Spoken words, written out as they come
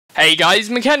Hey guys,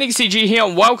 MechanicCG here,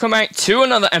 and welcome back to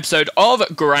another episode of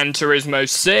Gran Turismo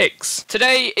 6.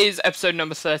 Today is episode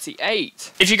number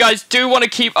 38. If you guys do want to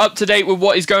keep up to date with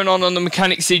what is going on the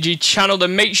MechanicCG channel,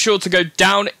 then make sure to go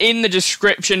down in the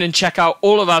description and check out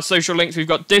all of our social links. We've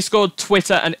got Discord,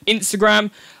 Twitter, and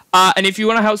Instagram. And if you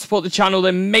want to help support the channel,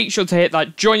 then make sure to hit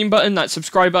that join button, that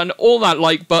subscribe button, or that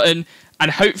like button. And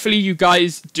hopefully you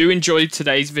guys do enjoy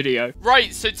today's video.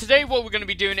 Right, so today what we're going to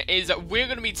be doing is we're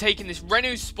going to be taking this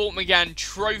Renault Sport Megane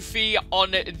trophy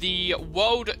on the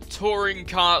World Touring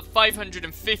Car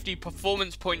 550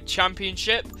 Performance Point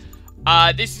Championship.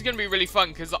 This is going to be really fun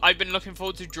because I've been looking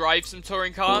forward to drive some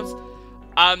touring cars.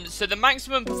 So the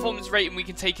maximum performance rating we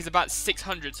can take is about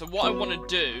 600. So what I want to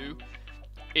do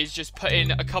is just put in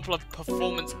a couple of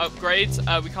performance upgrades.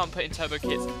 We can't put in turbo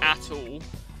kits at all.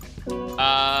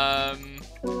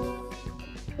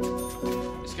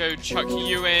 Let's go chuck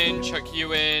you in, and chuck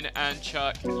you in,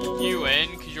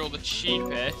 because you're the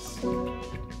cheapest.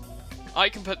 I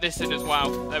can put this in as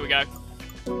well. There we go.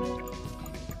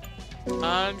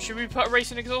 Should we put a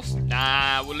racing exhaust?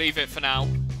 Nah, we'll leave it for now.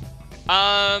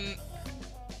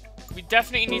 We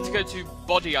definitely need to go to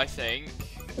body, I think.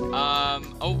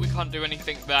 Oh, we can't do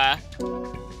anything there.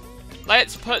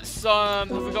 Let's put some...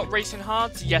 Have we got racing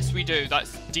hards? Yes, we do.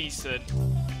 That's decent.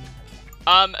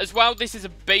 As well, this is a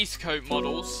base coat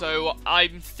model, so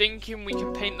I'm thinking we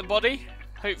can paint the body,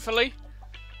 hopefully.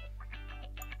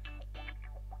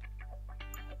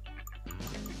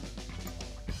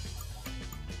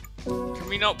 Can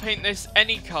we not paint this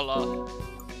any colour?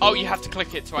 Oh, you have to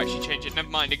click it to actually change it. Never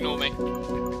mind, ignore me.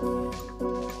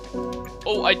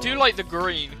 Oh, I do like the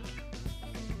green.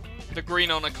 The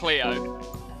green on a Clio.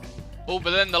 Oh,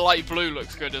 but then the light blue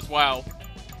looks good as well.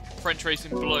 French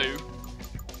Racing Blue.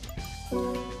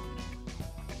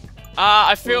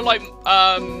 I feel like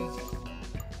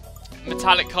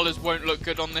metallic colours won't look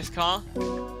good on this car.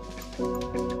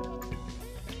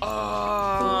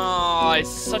 Oh, it's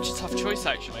such a tough choice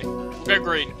actually. We'll go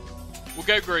green. We'll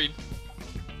go green.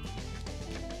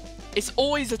 It's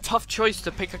always a tough choice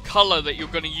to pick a colour that you're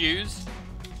going to use.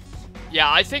 Yeah,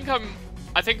 I think I'm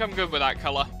good with that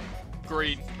colour.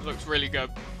 Green looks really good.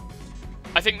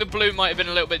 I think the blue might have been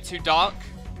a little bit too dark,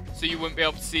 so you wouldn't be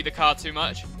able to see the car too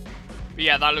much. But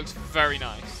yeah, that looks very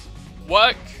nice.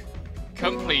 Work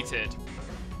completed.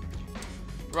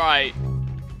 Right.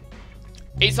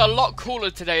 It's a lot cooler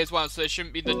today as well, so there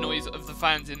shouldn't be the noise of the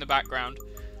fans in the background.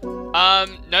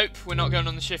 Nope, we're not going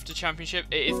on the Shifter Championship.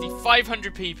 It is the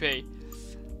 500 PP.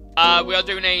 We are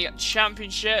doing a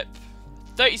championship.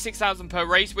 36,000 per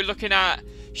race. We're looking at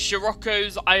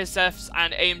Scirocco's, ISF's,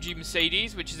 and AMG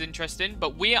Mercedes, which is interesting.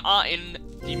 But we are in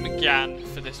the Megane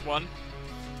for this one.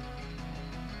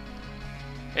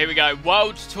 Here we go.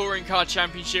 World Touring Car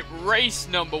Championship, race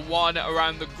number 1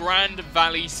 around the Grand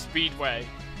Valley Speedway.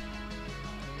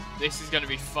 This is going to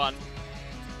be fun.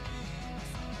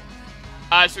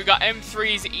 So we've got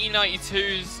M3s,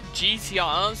 E92s,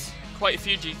 GTRs, quite a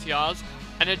few GTRs,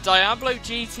 and a Diablo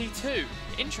GT2.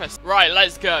 Interesting. Right,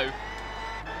 let's go.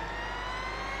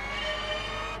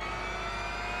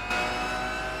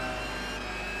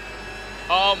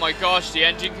 Oh my gosh, the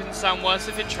engine can sound worse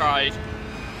if it tried.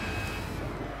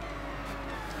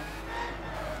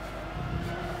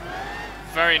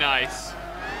 Very nice.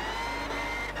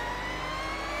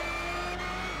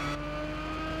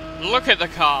 Look at the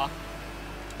car.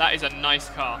 That is a nice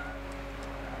car.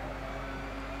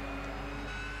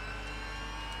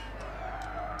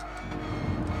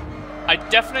 I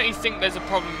definitely think there's a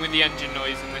problem with the engine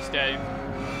noise in this game.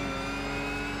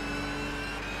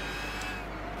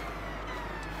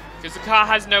 Because the car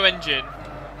has no engine.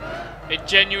 It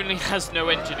genuinely has no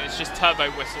engine. It's just turbo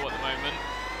whistle at the moment.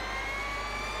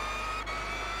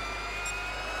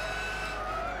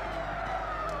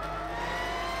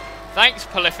 Thanks,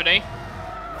 Polyphony.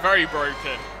 Very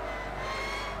broken.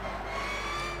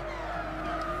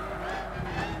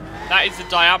 That is the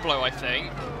Diablo, I think.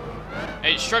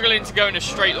 It's struggling to go in a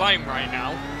straight line right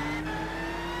now.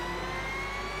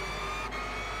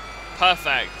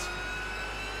 Perfect.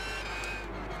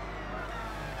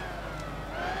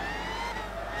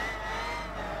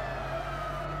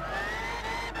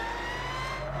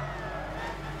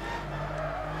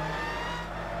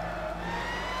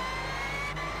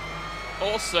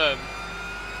 Awesome.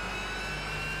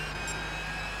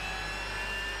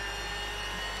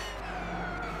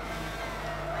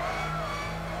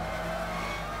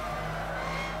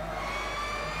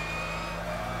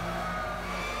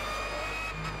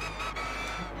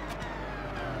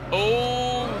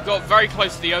 Oh, got very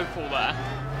close to the Opal there.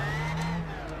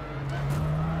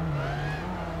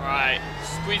 Right,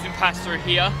 squeezing past through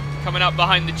here. Coming up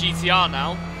behind the GTR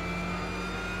now.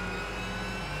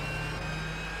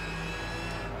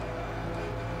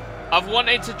 I've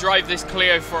wanted to drive this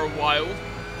Clio for a while.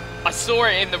 I saw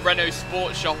it in the Renault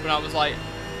Sports Shop and I was like,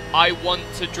 I want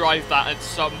to drive that at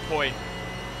some point.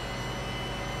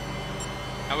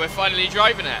 And we're finally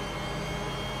driving it.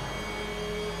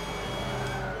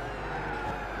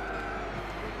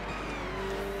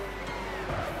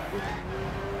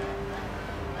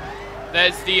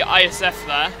 There's the ISF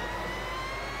there.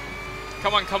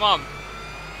 Come on, come on.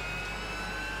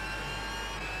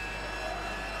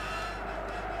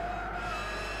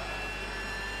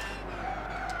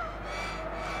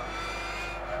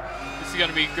 This is going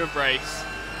to be a good race.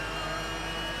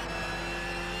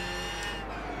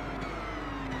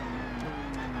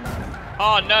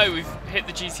 Oh no, we've hit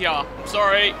the GTR. I'm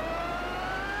sorry.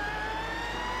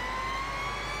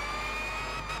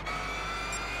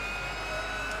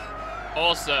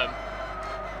 Awesome.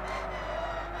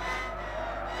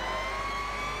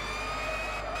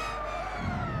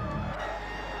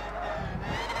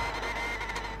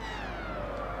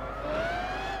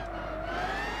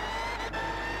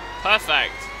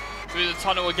 Perfect. Through the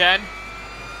tunnel again.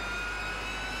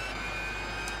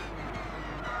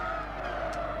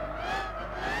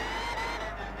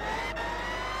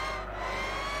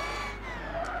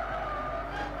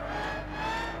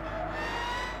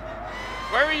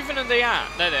 Where even are they at?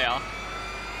 There they are.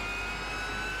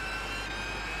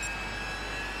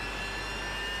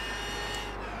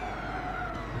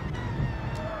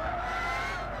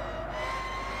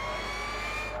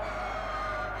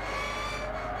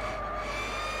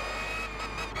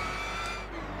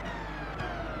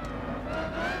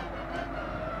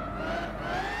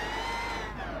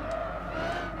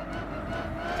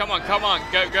 Come on,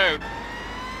 go, go.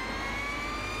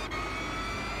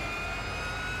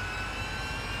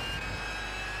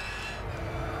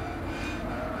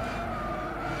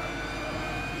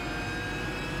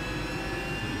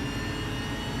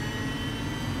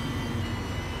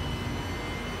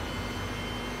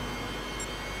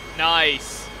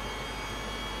 Nice.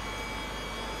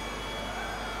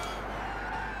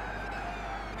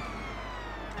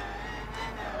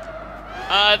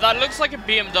 That looks like a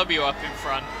BMW up in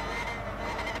front.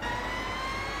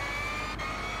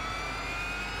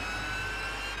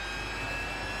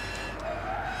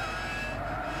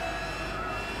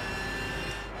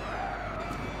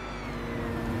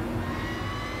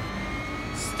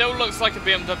 Still looks like a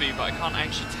BMW, but I can't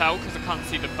actually tell because I can't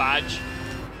see the badge.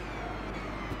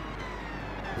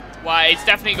 Well, it's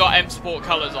definitely got M Sport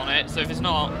colours on it, so if it's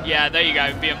not, yeah, there you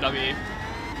go, BMW.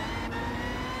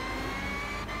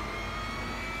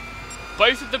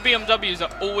 Both of the BMWs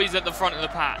are always at the front of the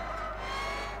pack.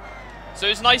 So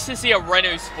it's nice to see a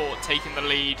Renault Sport taking the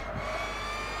lead.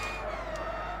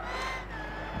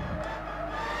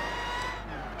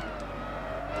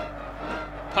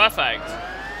 Perfect.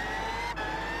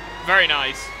 Very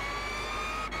nice.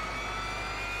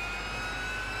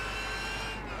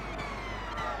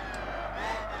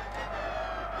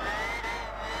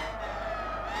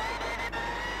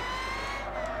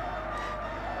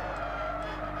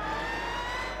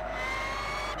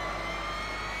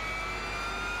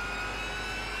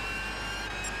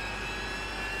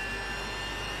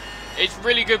 It's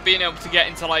really good being able to get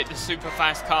into like the super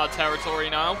fast car territory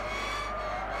now.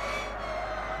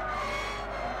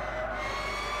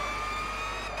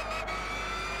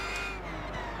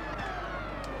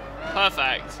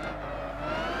 Perfect.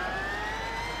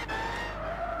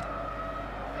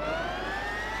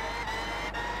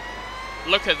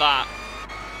 Look at that.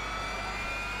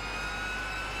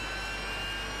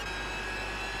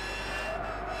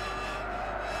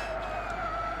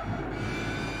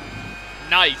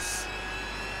 Nice.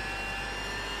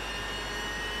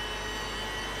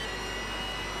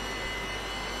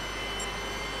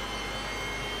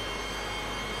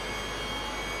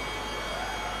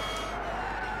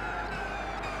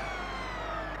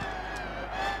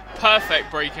 Perfect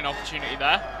braking opportunity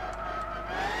there.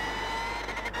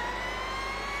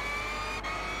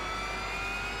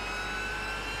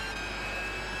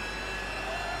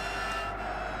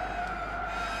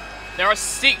 There are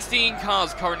 16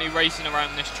 cars currently racing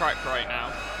around this track right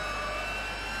now.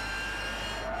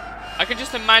 I can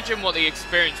just imagine what the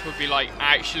experience would be like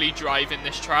actually driving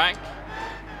this track.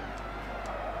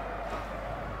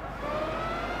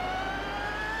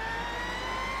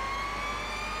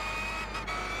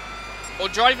 Or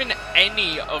driving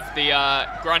any of the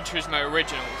Gran Turismo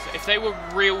originals. If they were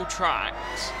real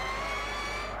tracks,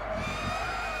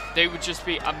 they would just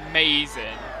be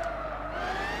amazing.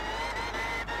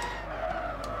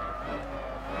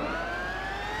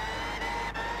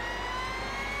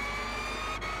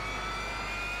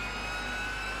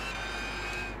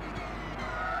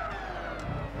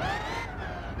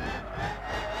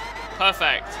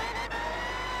 Perfect.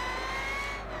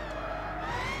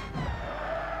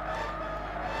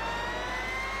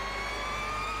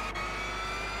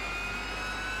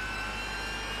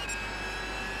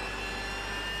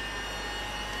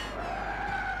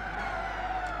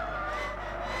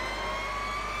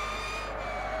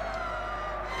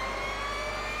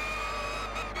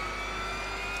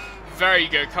 Very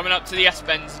good. Coming up to the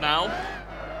S-bends now.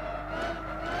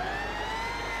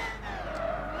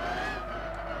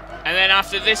 And then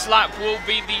after this lap will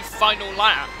be the final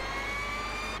lap.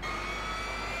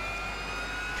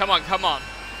 Come on, come on.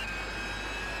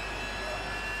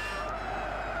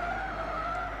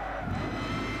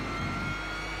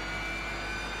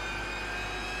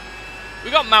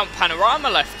 We got Mount Panorama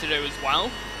left to do as well.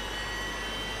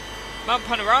 Mount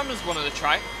Panorama is one of the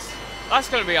tracks. That's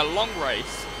going to be a long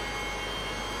race.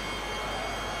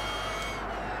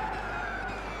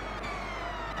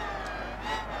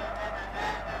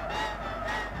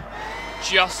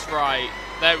 Just right.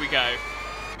 There we go.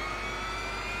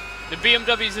 The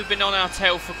BMWs have been on our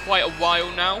tail for quite a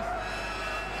while now,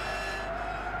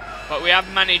 but we have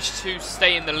managed to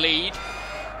stay in the lead.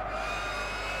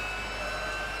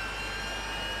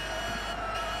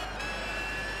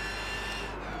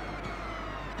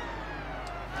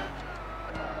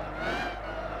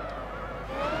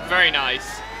 Very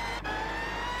nice.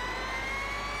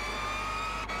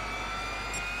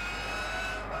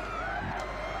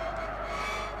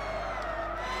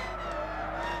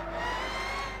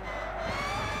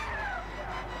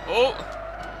 Oh,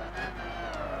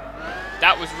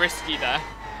 that was risky there.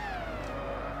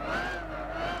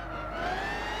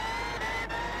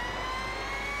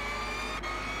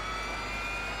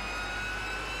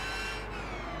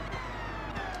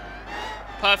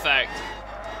 Perfect.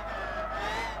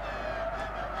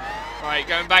 Right,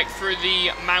 going back through the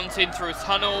mountain, through a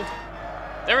tunnel.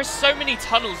 There are so many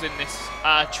tunnels in this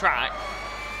track.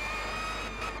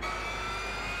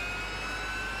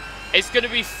 It's going to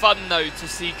be fun, though, to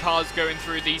see cars going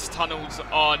through these tunnels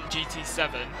on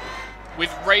GT7.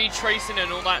 With ray tracing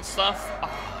and all that stuff,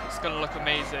 oh, it's going to look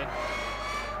amazing.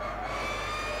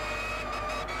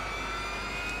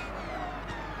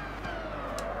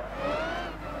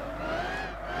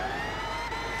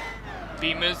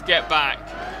 Beamers, get back.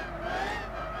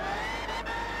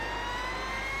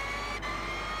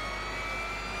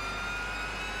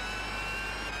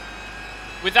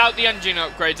 Without the engine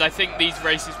upgrades, I think these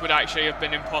races would actually have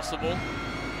been impossible.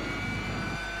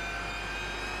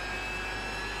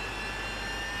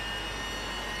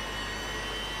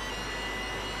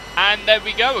 And there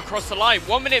we go, across the line.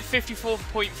 1 minute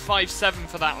 54.57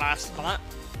 for that last lap.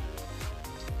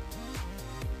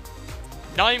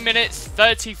 9 minutes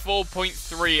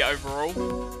 34.3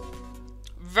 overall.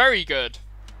 Very good.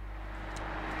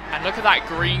 And look at that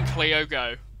green Clio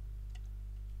go.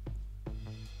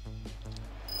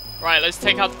 Right, let's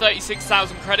take out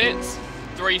 36,000 credits,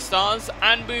 3 stars,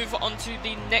 and move on to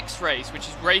the next race, which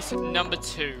is race number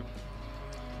 2.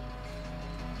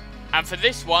 And for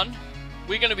this one,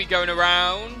 we're going to be going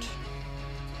around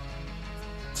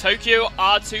Tokyo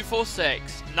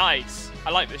R246. Nice. I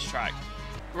like this track.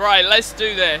 Right, let's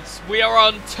do this. We are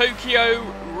on Tokyo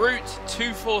Route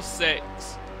 246.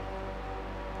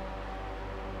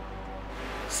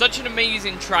 Such an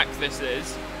amazing track this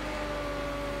is.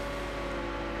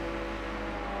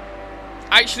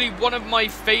 Actually, one of my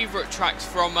favourite tracks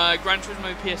from Gran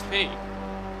Turismo PSP.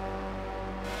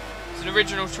 It's an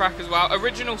original track as well.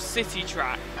 Original city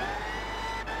track.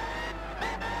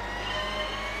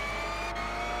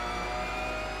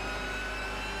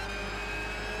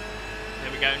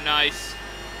 There we go, nice.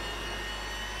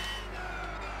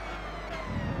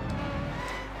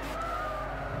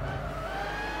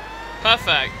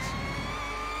 Perfect.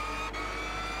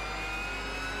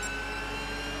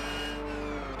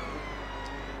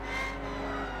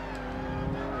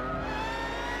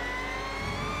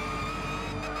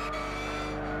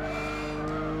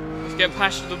 Get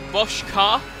past the Bosch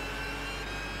car.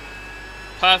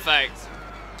 Perfect.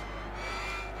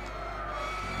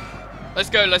 Let's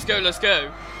go, let's go, let's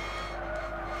go.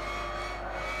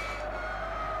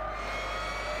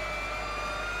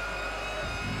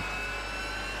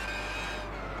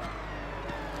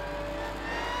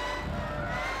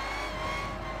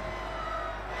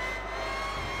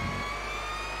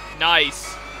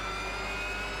 Nice.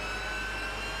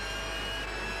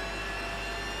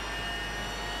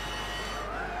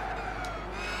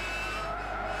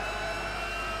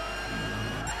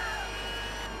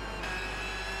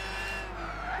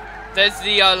 There's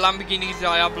the Lamborghini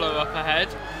Diablo up ahead.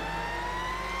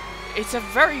 It's a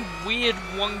very weird,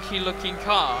 wonky looking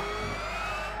car.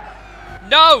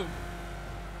 No!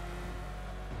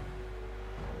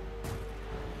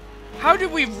 How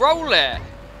did we roll it?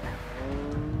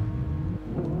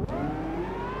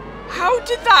 How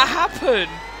did that happen?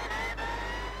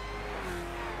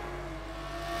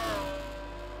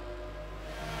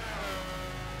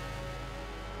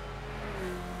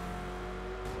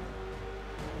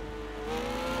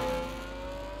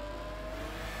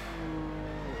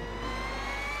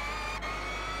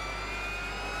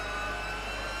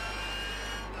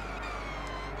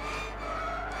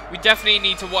 We definitely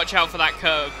need to watch out for that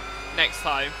curb next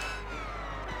time.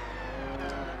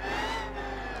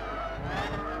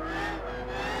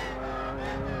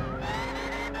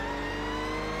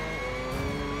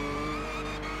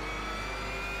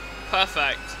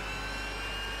 Perfect.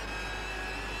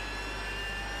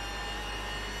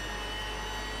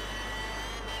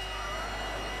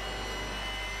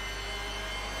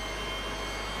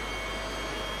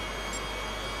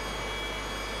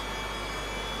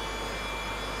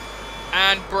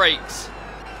 And brakes.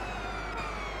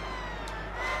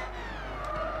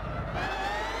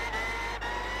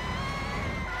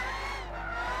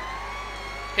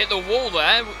 Hit the wall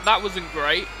there. That wasn't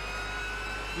great.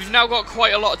 We've now got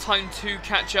quite a lot of time to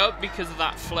catch up because of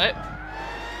that flip.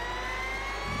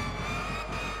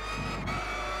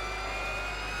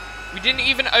 We didn't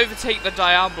even overtake the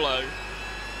Diablo.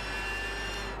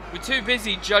 We're too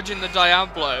busy judging the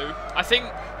Diablo. I think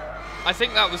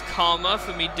that was karma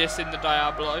for me dissing the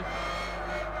Diablo.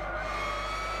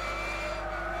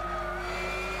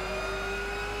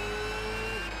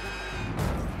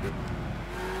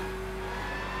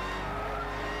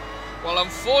 Well,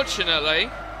 unfortunately,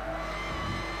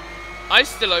 I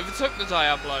still overtook the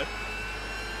Diablo.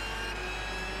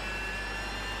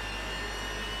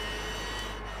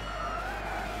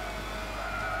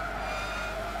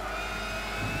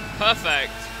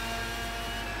 Perfect.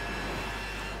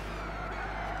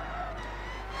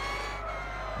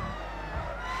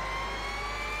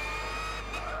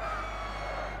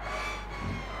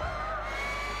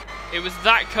 It was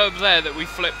that curb there that we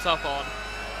flipped up on.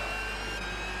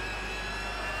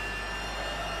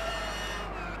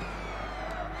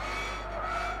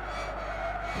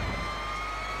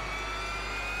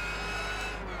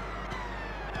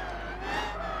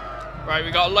 Right,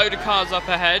 we got a load of cars up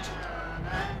ahead.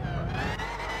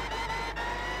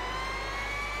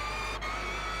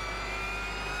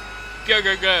 Go,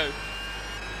 go, go.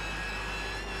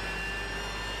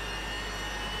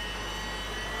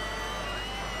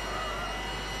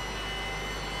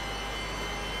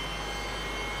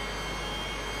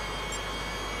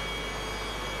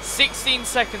 "16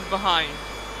 seconds behind."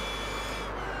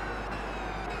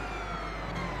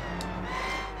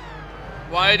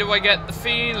 Why do I get the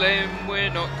feeling we're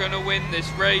not gonna win this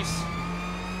race?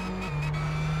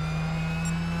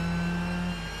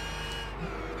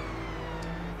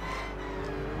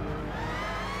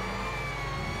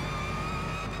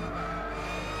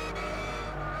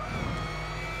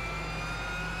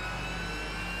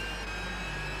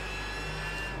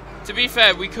 To be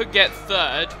fair, we could get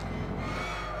third.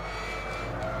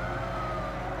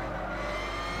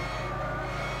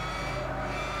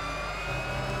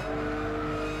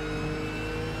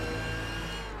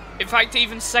 In fact,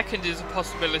 even second is a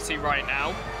possibility right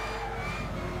now.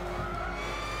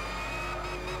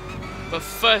 But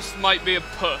first might be a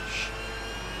push.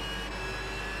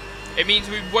 It means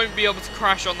we won't be able to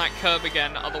crash on that curb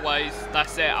again, otherwise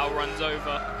that's it, our run's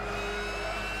over.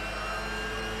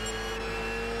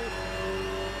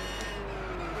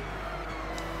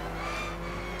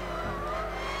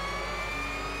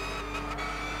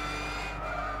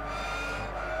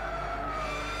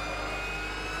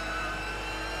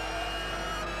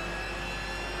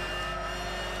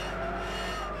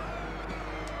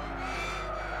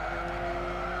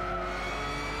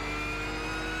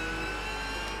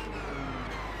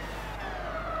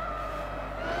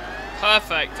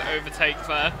 Perfect overtake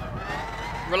there.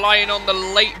 Relying on the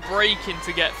late braking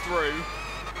to get through.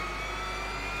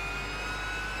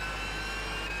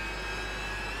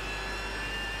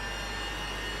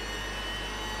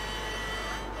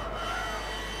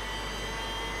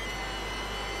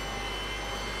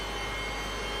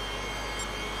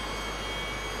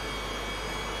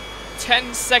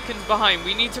 "10 seconds behind.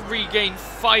 We need to regain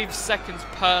 5 seconds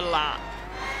per lap.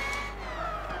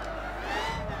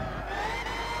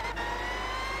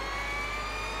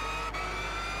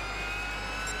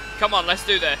 Come on, let's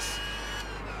do this.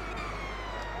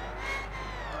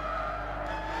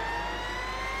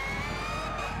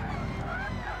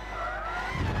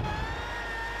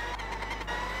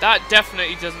 That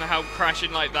definitely doesn't help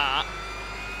crashing like that.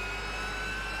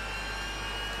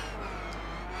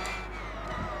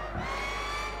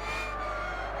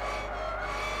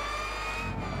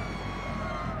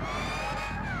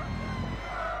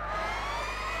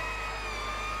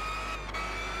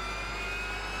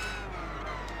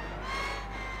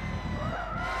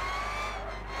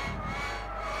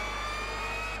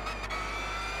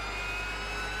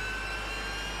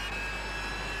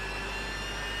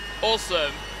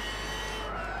 Awesome.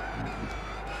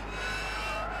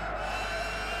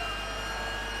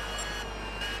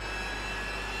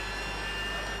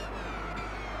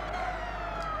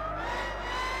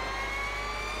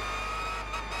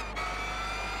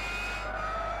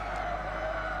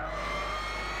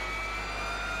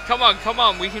 Come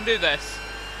on, we can do this.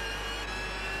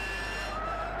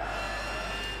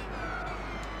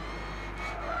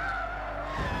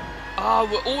 Oh,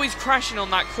 we're always crashing on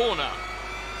that corner.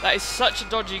 That is such a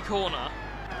dodgy corner.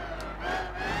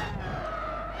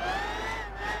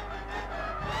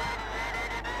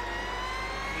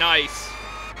 Nice.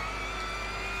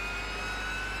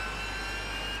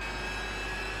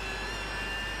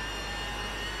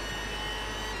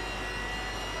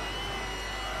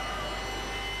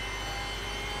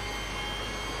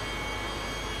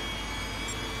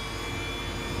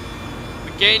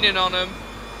 We're gaining on him.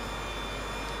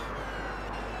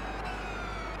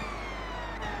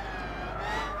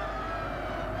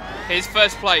 Here's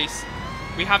first place.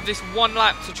 We have this one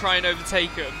lap to try and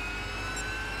overtake him.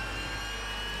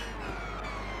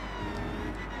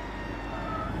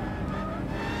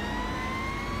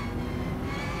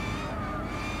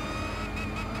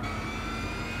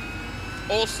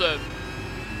 Awesome.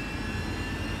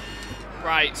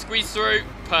 Right, squeeze through.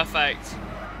 Perfect.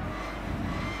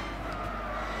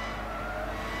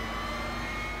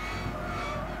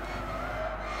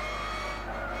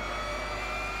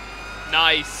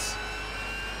 Nice.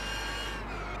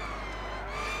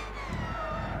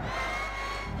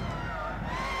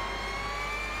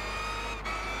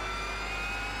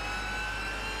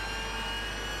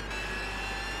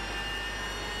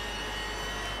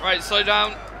 Right, slow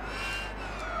down.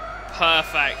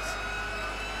 Perfect.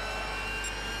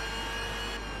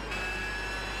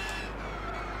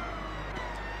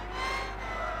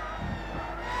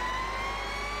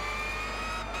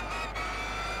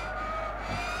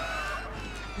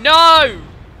 No!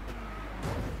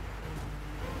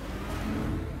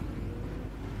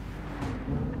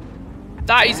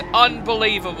 That is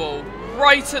unbelievable.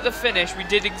 Right at the finish, we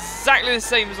did exactly the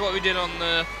same as what we did on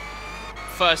the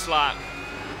first lap.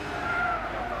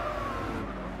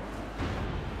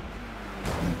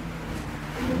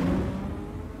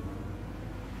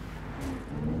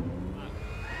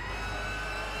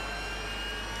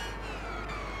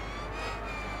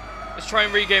 Let's try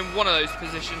and regain one of those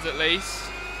positions at least.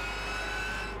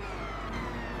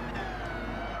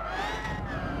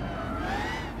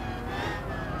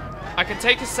 I can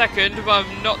take a second, but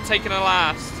I'm not taking a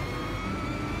last.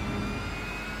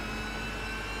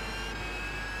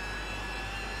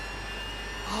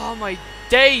 Oh my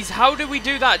days, how did we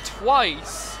do that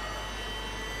twice?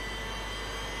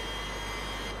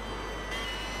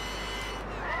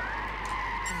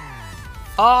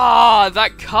 Ah,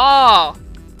 that car!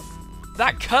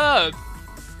 That curb!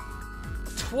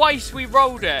 Twice we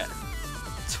rolled it!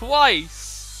 Twice!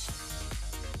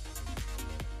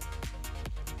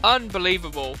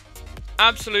 Unbelievable.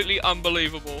 Absolutely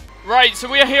unbelievable. Right, so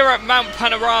we are here at Mount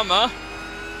Panorama.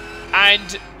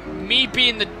 And me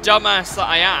being the dumbass that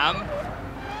I am,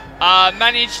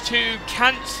 managed to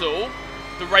cancel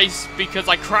the race because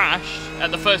I crashed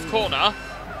at the first corner.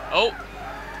 Oh.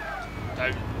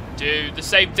 Don't do the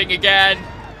same thing again.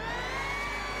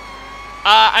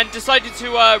 And decided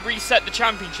to reset the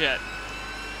championship.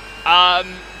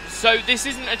 So this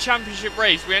isn't a championship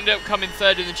race. We ended up coming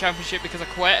third in the championship because I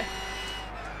quit.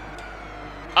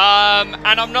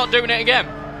 And I'm not doing it again.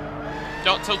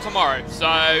 Not till tomorrow.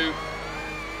 So,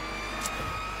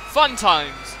 fun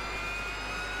times.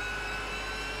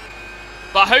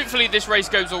 But hopefully this race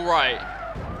goes alright.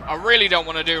 I really don't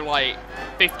want to do like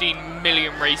 15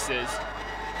 million races.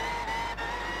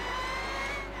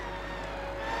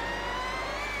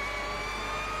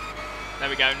 There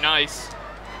we go, nice.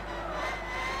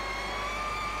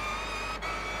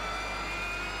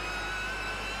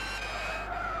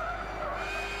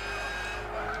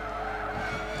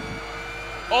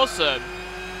 Awesome.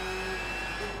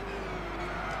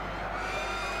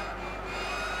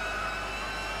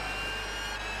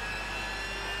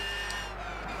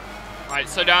 Right,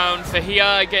 so down for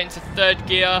here, get into third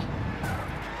gear.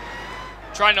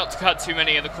 Try not to cut too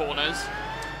many of the corners.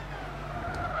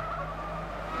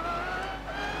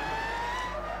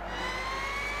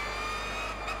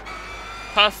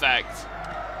 Perfect.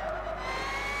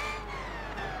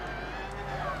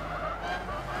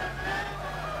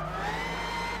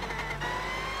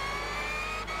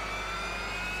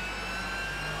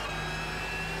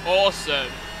 Awesome.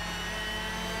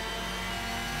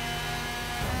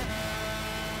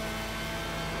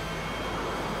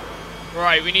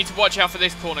 Right, we need to watch out for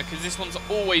this corner because this one's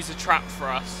always a trap for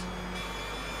us.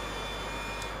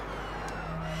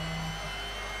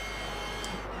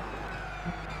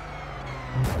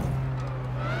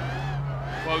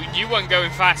 Well, you weren't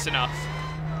going fast enough.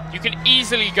 You can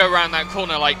easily go around that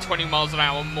corner like 20 miles an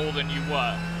hour more than you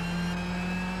were.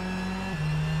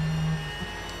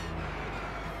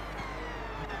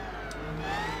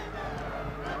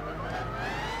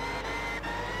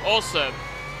 Awesome.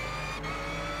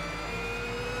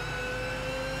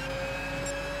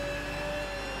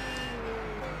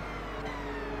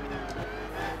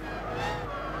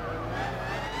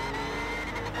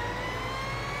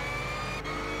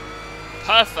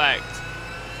 Perfect.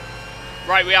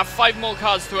 Right, we have 5 more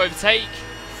cars to overtake,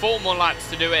 4 more laps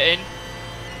to do it in.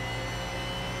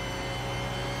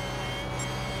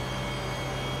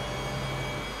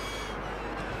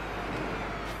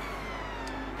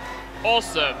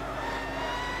 Awesome.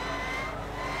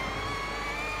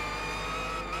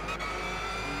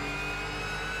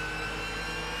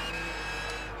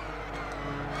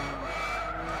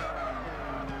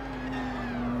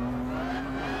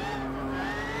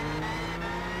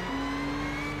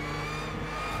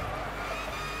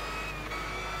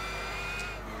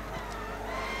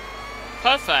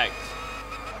 Perfect.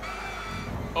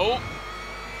 Oh,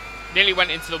 nearly went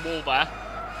into the wall there.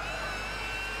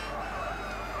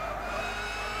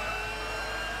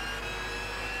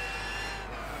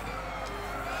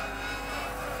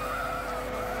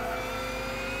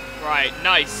 Right,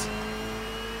 nice.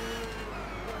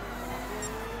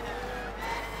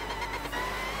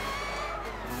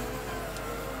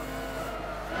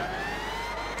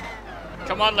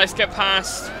 Come on, let's get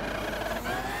past.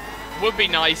 Would be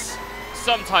nice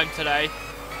sometime today.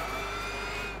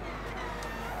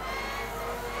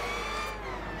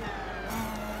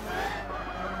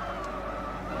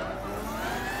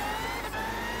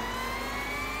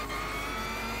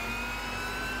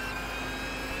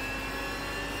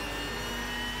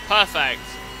 Perfect.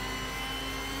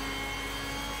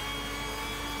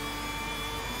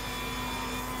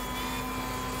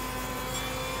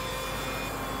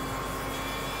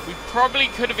 We probably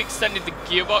could have extended the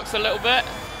gearbox a little bit.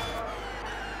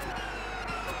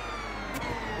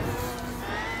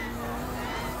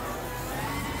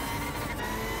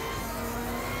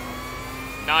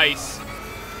 Nice.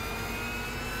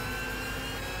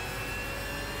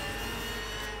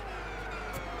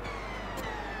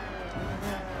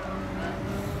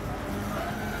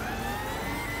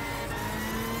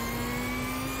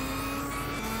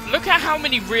 Look at how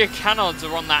many rear canards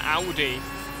are on that Audi.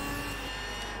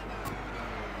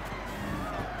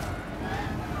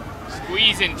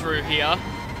 Squeezing through here.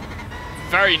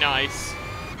 Very nice.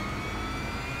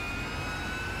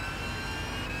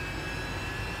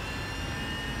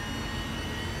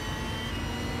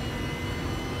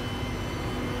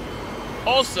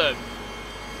 Awesome.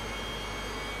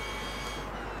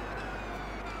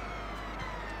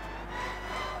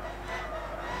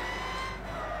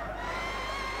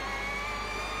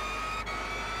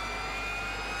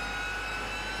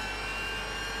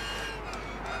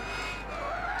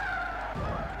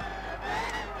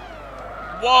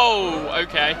 Whoa,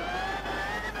 okay.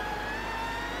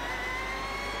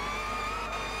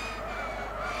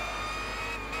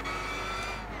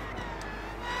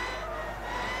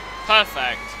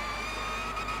 Perfect.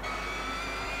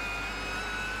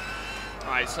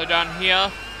 Right, so down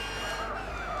here.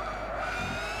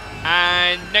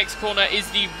 And next corner is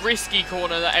the risky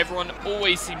corner that everyone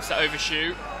always seems to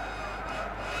overshoot.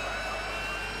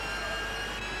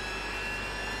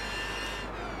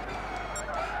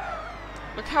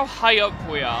 Look how high up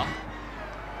we are.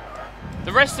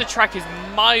 The rest of the track is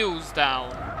miles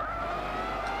down.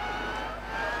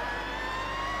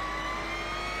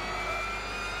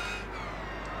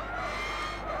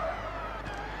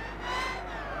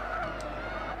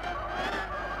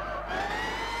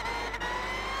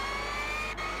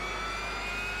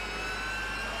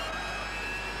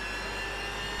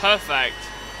 Perfect.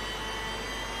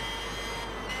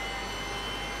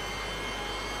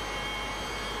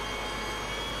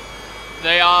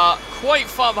 They are quite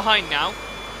far behind now,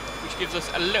 which gives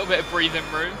us a little bit of breathing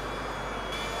room.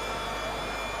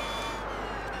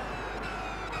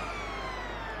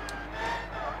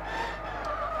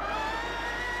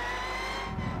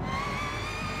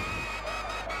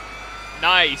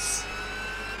 Nice.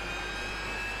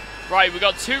 Right, we've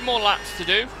got 2 more laps to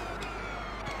do.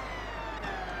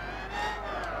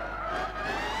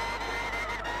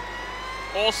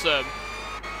 Awesome.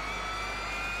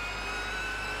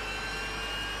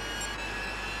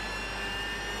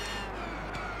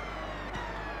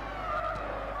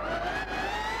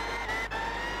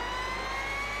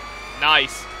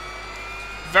 Nice.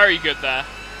 Very good there.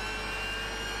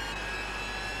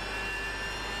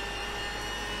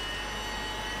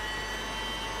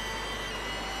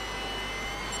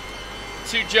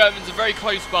 two Germans are very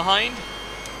close behind,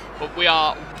 but we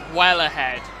are well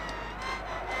ahead.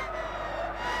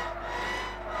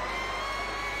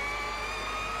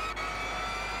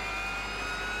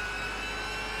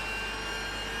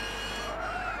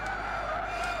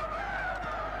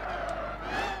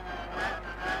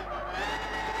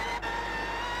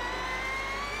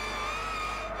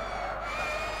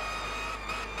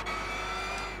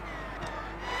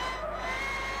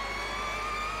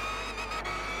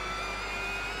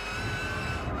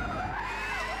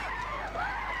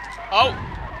 Oh!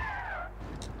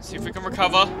 See if we can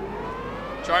recover.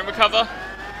 Try and recover.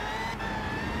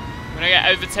 We're gonna get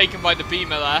overtaken by the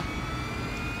beamer there.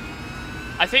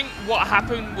 I think what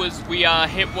happened was we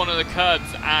hit one of the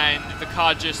curbs and the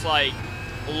car just like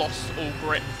lost all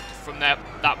grip from that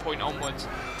point onwards.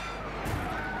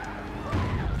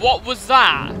 What was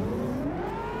that?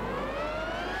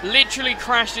 Literally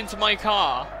crashed into my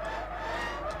car.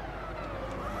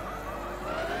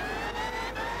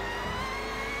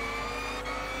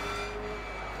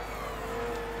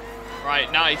 Right,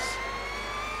 nice.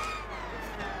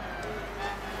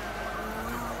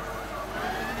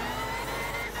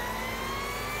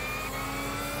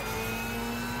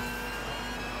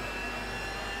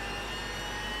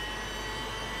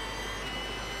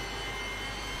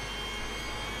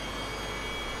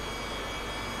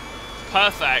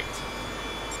 Perfect.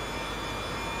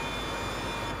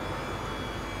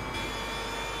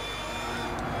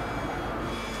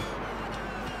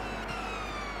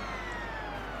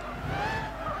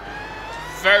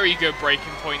 Very good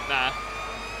braking point there.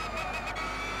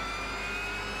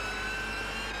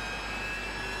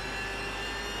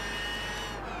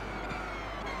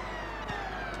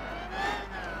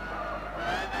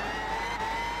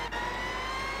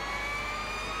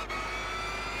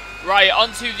 Right,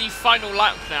 onto the final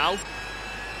lap now.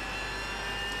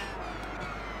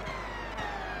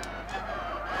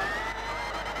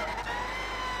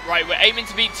 Right, we're aiming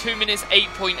to beat 2 minutes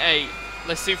 8.8.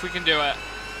 Let's see if we can do it.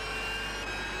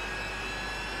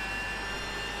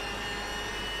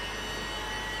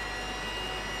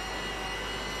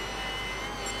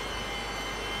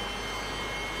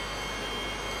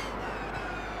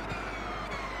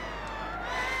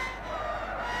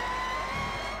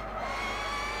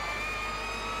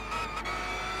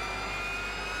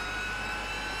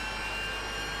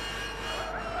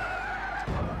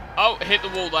 Oh, hit the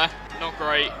wall there. Not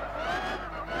great.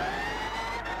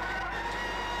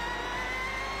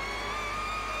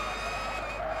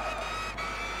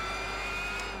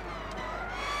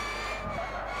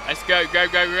 Let's go, go,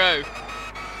 go, go.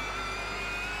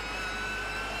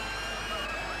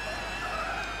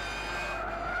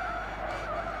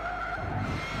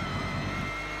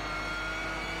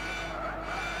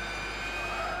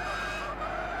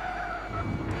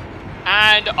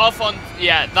 And off on,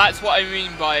 yeah, that's what I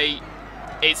mean by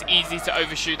it's easy to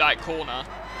overshoot that corner.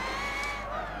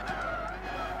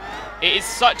 It is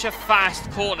such a fast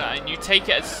corner and you take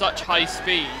it at such high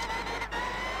speed.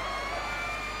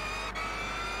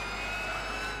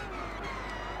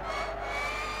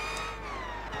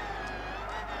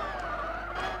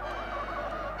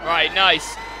 Right,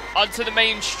 nice. Onto the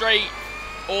main straight,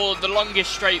 or the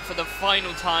longest straight for the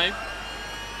final time.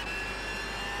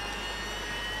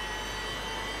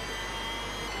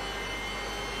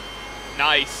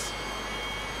 Nice.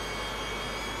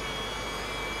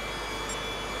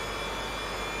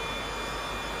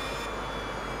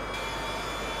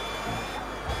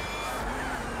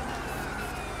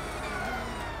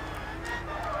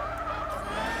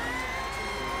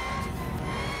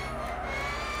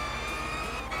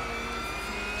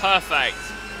 Perfect.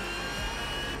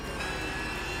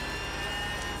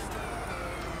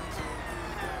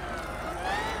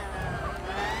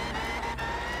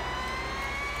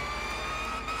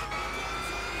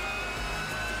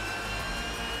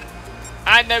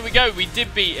 And there we go, we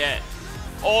did beat it.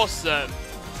 Awesome.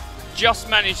 Just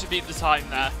managed to beat the time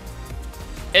there.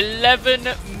 11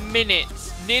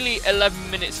 minutes, nearly 11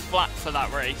 minutes flat for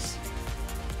that race.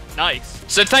 Nice.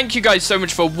 So thank you guys so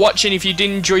much for watching. If you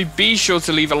did enjoy, be sure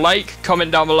to leave a like,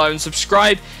 comment down below and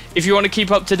subscribe. If you want to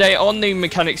keep up to date on the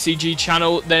Mechanic CG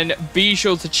channel, then be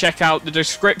sure to check out the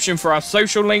description for our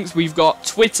social links. We've got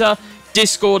Twitter,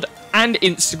 Discord and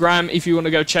Instagram if you want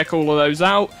to go check all of those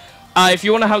out. If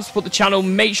you want to help support the channel,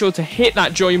 make sure to hit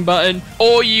that join button,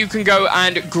 or you can go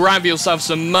and grab yourself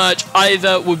some merch.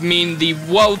 Either would mean the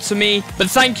world to me. But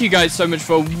thank you guys so much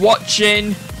for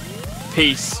watching.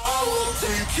 Peace.